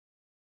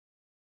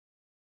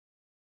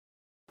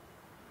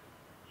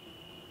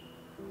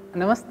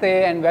Namaste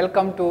and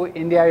welcome to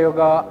India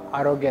Yoga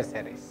Arogya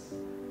series.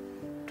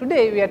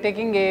 Today we are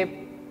taking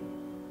a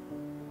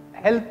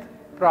health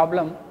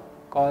problem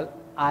called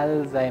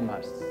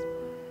Alzheimer's.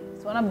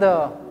 It's one of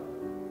the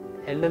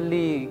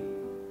elderly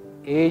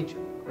age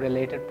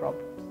related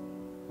problems.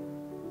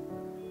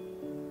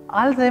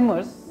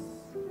 Alzheimer's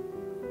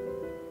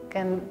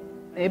can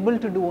able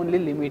to do only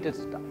limited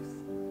stuff.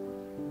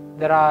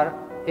 There are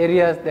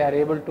areas they are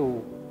able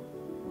to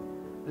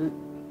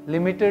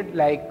limited,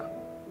 like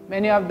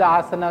many of the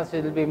asanas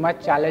will be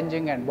much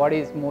challenging and body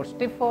is more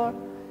stiffer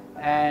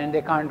and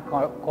they can't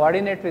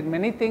coordinate with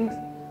many things.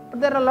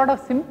 But there are a lot of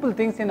simple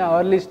things in an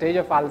early stage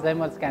of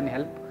Alzheimer's can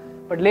help.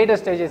 But later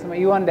stages,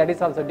 even that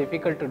is also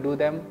difficult to do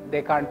them.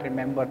 They can't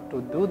remember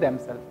to do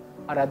themselves,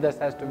 or others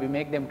has to be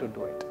make them to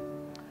do it.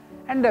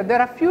 And there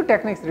are few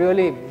techniques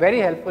really very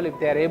helpful if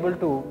they are able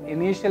to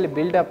initially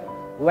build up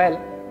well.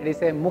 It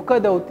is a Mukha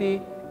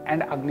Dauti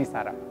and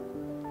Agnisara.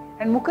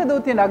 And Mukha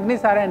Dauti and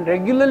Agnisara and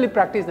regularly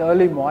practice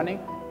early morning.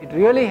 It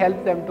really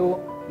helps them to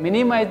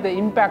minimize the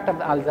impact of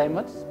the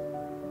Alzheimer's,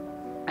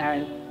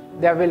 and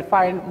they will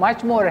find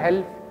much more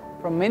help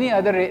from many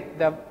other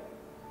the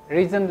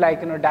reasons like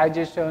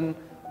digestion,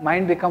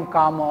 mind become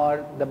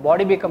calmer, the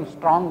body becomes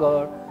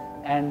stronger,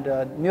 and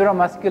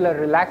neuromuscular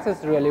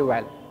relaxes really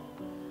well.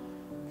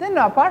 Then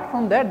apart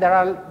from that, there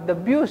are the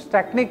Buse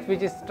techniques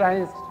which is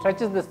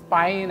stretches the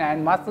spine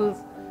and muscles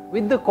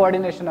with the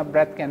coordination of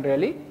breath can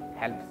really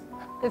help.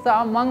 So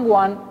among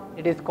one,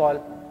 it is called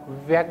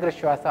Vyagra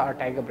Shwasa or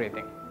tiger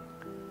breathing.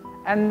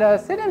 And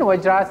sit in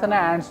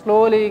Vajrasana and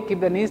slowly keep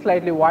the knees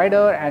slightly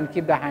wider and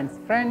keep the hands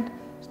front,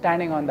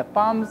 standing on the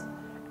palms,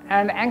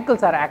 and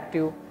ankles are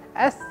active.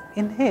 As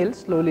inhale,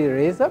 slowly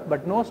raise up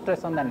but no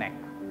stress on the neck.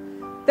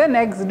 Then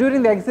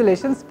during the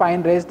exhalation,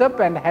 spine raised up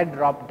and head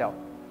dropped down.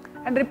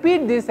 And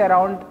repeat this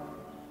around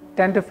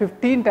 10 to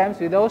 15 times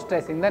without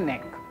stressing the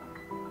neck,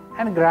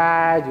 and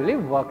gradually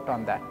worked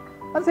on that.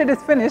 Once it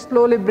is finished,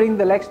 slowly bring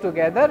the legs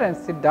together and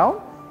sit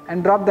down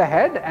and drop the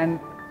head and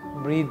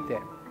breathe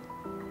there.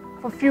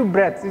 For few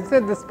breaths, you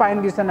said the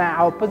spine gives an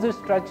opposite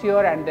stretch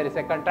here and there is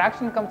a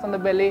contraction comes on the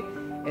belly,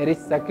 a rich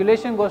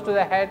circulation goes to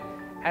the head,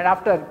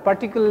 and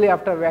particularly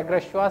after Vyagra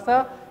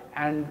Shwasa,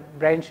 and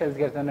brain cells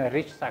gets a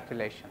rich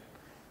circulation.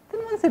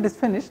 Then once it is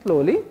finished,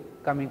 slowly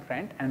coming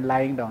front and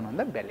lying down on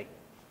the belly.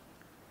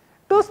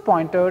 Toes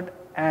pointed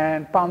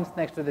and palms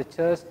next to the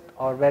chest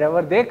or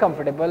wherever they are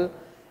comfortable.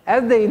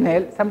 As they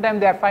inhale, sometimes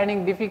they are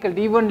finding difficult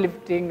even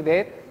lifting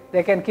there,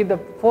 they can keep the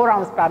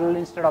forearms parallel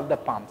instead of the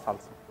palms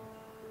also.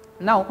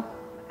 Now,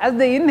 as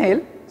they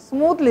inhale,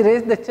 smoothly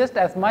raise the chest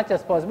as much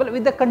as possible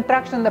with the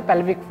contraction in the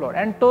pelvic floor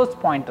and toes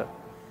pointed.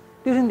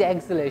 During the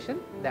exhalation,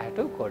 they have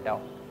to go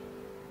down.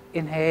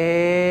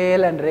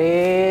 Inhale and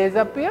raise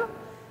up here,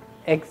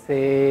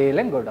 exhale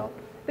and go down.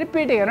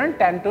 Repeating around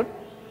 10 to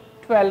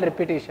 12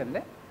 repetitions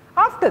there.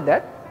 After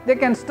that, they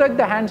can stretch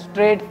the hands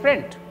straight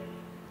front,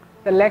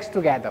 the legs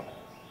together.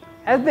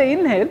 As they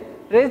inhale,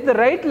 raise the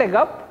right leg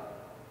up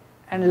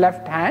and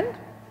left hand.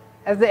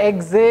 As they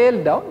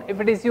exhale down, if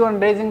it is even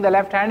raising the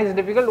left hand is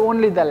difficult,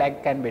 only the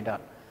leg can be done.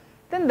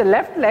 Then the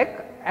left leg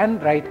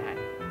and right hand.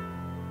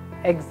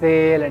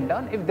 Exhale and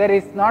down. If there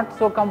is not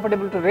so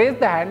comfortable to raise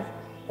the hands,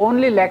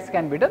 only legs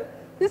can be done.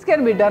 This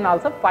can be done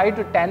also 5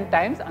 to 10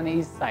 times on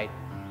each side,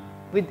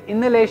 with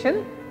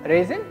inhalation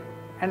raising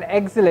and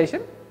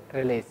exhalation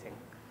releasing.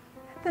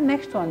 And the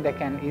next one they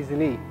can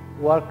easily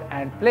work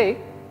and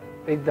play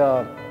with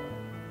the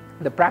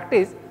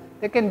practice.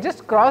 They can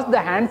just cross the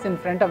hands in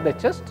front of the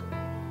chest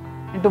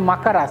into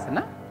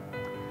Makarasana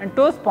and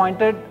toes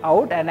pointed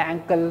out and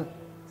ankle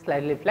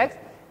slightly flexed.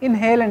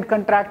 Inhale and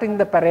contracting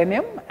the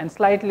perineum and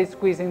slightly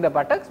squeezing the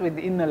buttocks with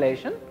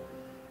inhalation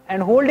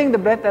and holding the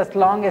breath as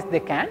long as they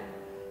can.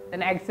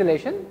 Then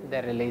exhalation, they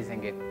are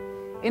releasing it.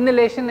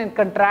 Inhalation and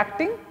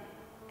contracting,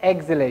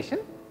 exhalation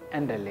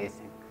and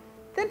releasing.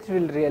 That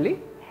will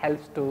really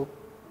helps to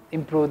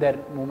improve their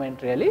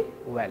movement really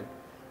well.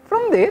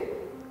 From there,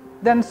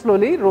 then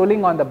slowly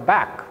rolling on the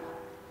back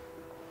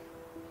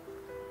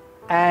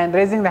and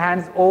raising the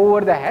hands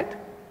over the head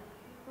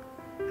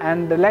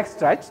and the legs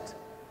stretched.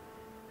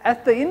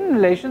 As the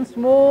inhalation,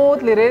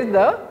 smoothly raise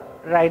the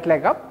right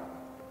leg up,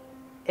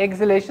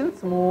 exhalation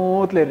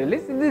smoothly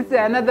release. This is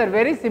another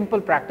very simple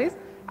practice,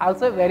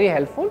 also very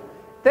helpful.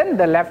 Then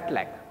the left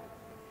leg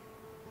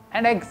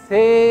and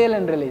exhale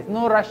and release,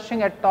 no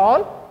rushing at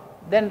all.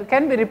 Then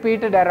can be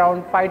repeated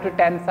around 5 to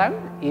 10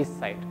 times each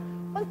side.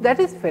 Once that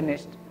is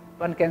finished,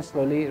 one can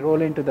slowly roll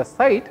into the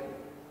side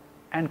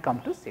and come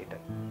to seated.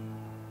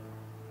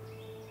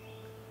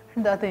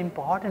 And the other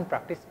important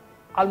practice,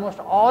 almost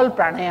all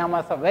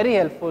pranayamas are very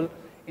helpful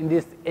in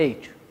this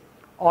age.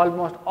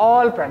 Almost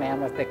all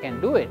pranayamas they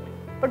can do it.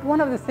 But one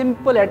of the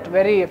simple yet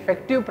very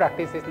effective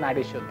practice is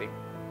Nadi Shuddhi,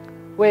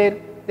 where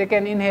they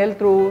can inhale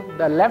through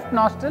the left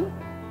nostril,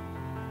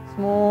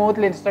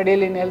 smoothly and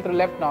steadily inhale through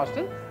left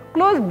nostril,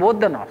 close both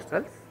the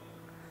nostrils,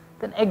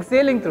 then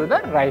exhaling through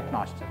the right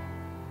nostril.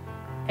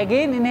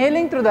 Again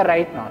inhaling through the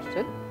right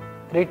nostril,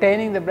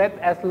 retaining the breath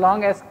as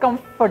long as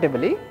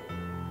comfortably,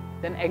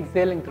 then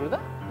exhaling through the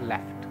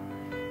left.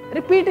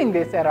 repeating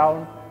this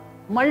around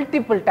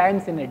multiple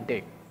times in a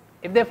day.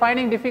 If they are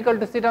finding difficult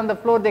to sit on the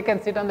floor, they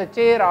can sit on the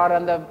chair or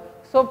on the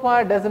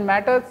sofa, doesn't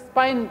matter,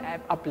 spine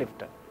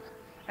uplifter.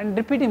 And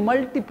repeating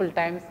multiple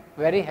times,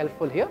 very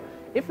helpful here.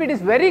 If it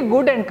is very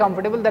good and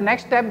comfortable, the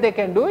next step they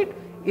can do it,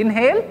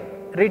 inhale,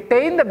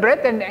 retain the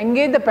breath and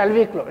engage the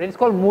pelvic floor. It is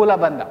called Mula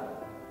Bandha.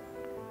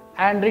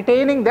 And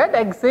retaining that,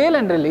 exhale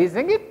and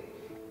releasing it,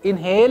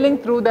 inhaling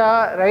through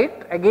the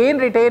right, again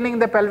retaining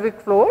the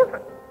pelvic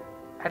floor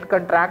and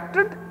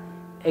contracted,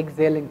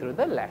 exhaling through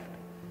the left.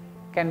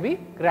 Can be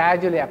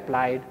gradually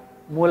applied,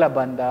 Mula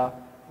Bandha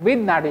with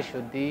Nadi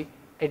Shuddhi,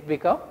 it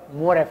becomes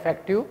more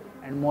effective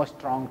and more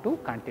strong to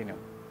continue.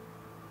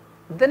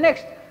 The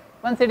next,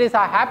 once it is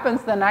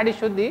happens, the Nadi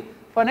Shuddhi,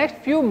 for next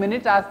few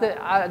minutes as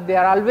they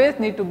are always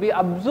need to be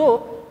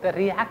observe the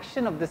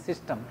reaction of the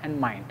system and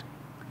mind.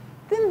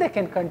 Then they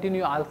can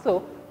continue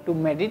also to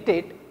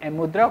meditate a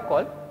mudra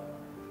called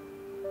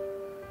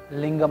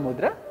Linga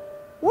Mudra.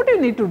 What you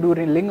need to do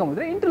in Linga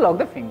Mudra? Interlock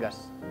the fingers.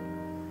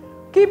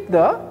 Keep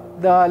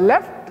the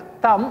left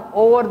thumb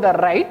over the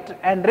right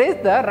and raise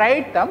the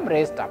right thumb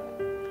raised up.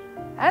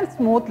 And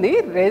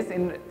smoothly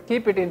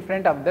keep it in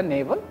front of the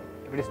navel.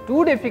 If it is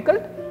too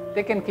difficult,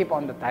 they can keep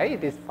on the thigh,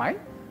 it is fine,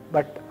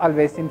 but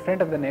always in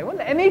front of the navel.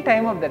 Any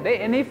time of the day,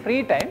 any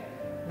free time,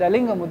 the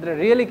Linga Mudra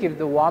really keeps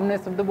the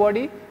warmness of the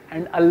body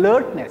and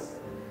alertness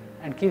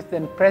and keeps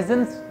the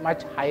presence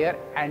much higher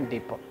and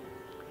deeper.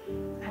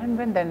 And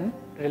when then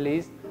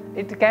release,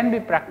 it can be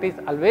practiced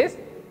always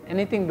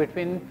anything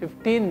between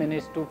 15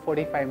 minutes to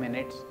 45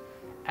 minutes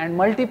and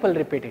multiple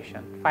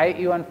repetition,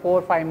 even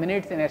 4-5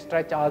 minutes in a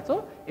stretch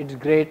also, it's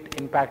great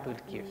impact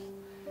it gives.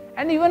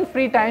 And even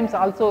free times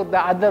also the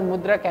other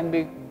mudra can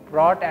be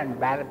brought and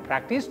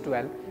practiced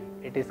well.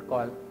 It is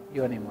called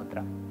Yoni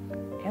Mudra.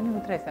 Yoni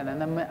Mudra is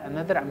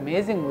another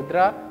amazing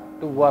mudra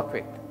to work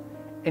with.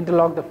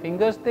 Interlock the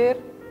fingers there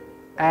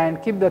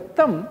and keep the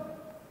thumb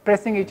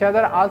pressing each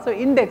other, also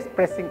index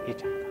pressing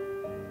each other,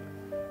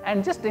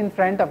 and just in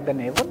front of the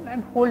navel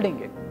and holding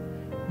it.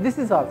 This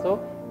is also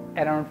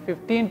around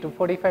 15 to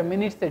 45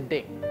 minutes a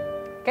day.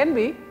 Can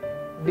be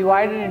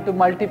divided into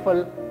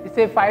multiple,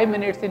 say 5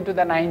 minutes into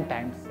the 9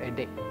 times a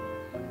day,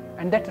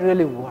 and that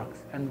really works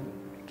and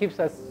keeps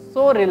us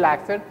so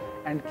relaxed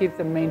and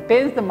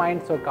maintains the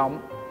mind so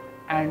calm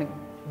and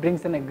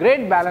brings in a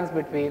great balance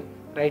between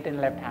right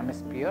and left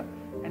hemisphere,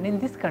 and in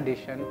this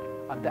condition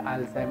of the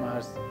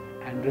Alzheimer's,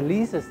 and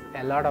releases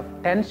a lot of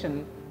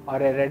tension or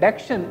a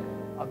reduction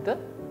of the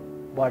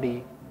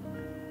body,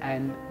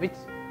 and which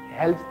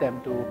helps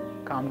them to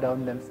calm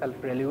down themselves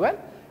really well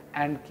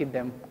and keep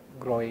them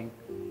growing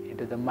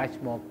into the much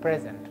more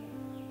present.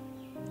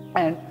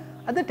 And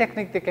other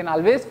technique they can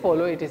always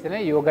follow, it is in a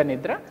Yoga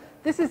Nidra.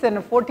 This is in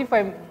a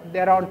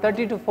around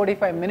 30 to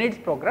 45 minutes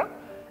program,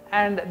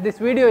 and this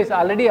video is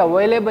already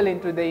available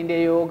into the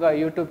IndeaYoga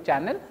YouTube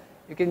channel.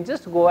 You can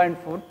just go and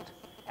put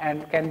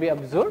and can be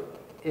observed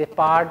a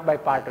part by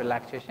part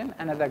relaxation.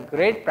 Another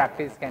great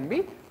practice can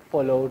be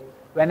followed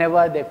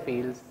whenever they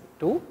feel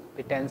to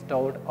be tensed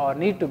out or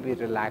need to be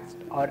relaxed,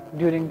 or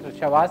during the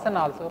Shavasana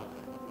also,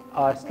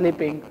 or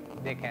sleeping,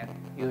 they can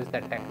use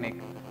that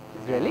technique.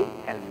 It's really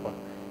helpful.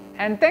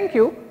 And thank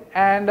you,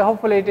 and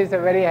hopefully it is a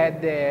very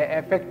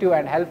effective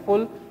and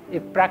helpful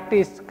if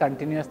practiced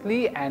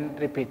continuously and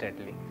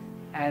repeatedly.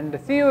 And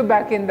see you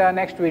back in the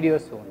next video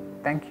soon.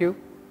 Thank you.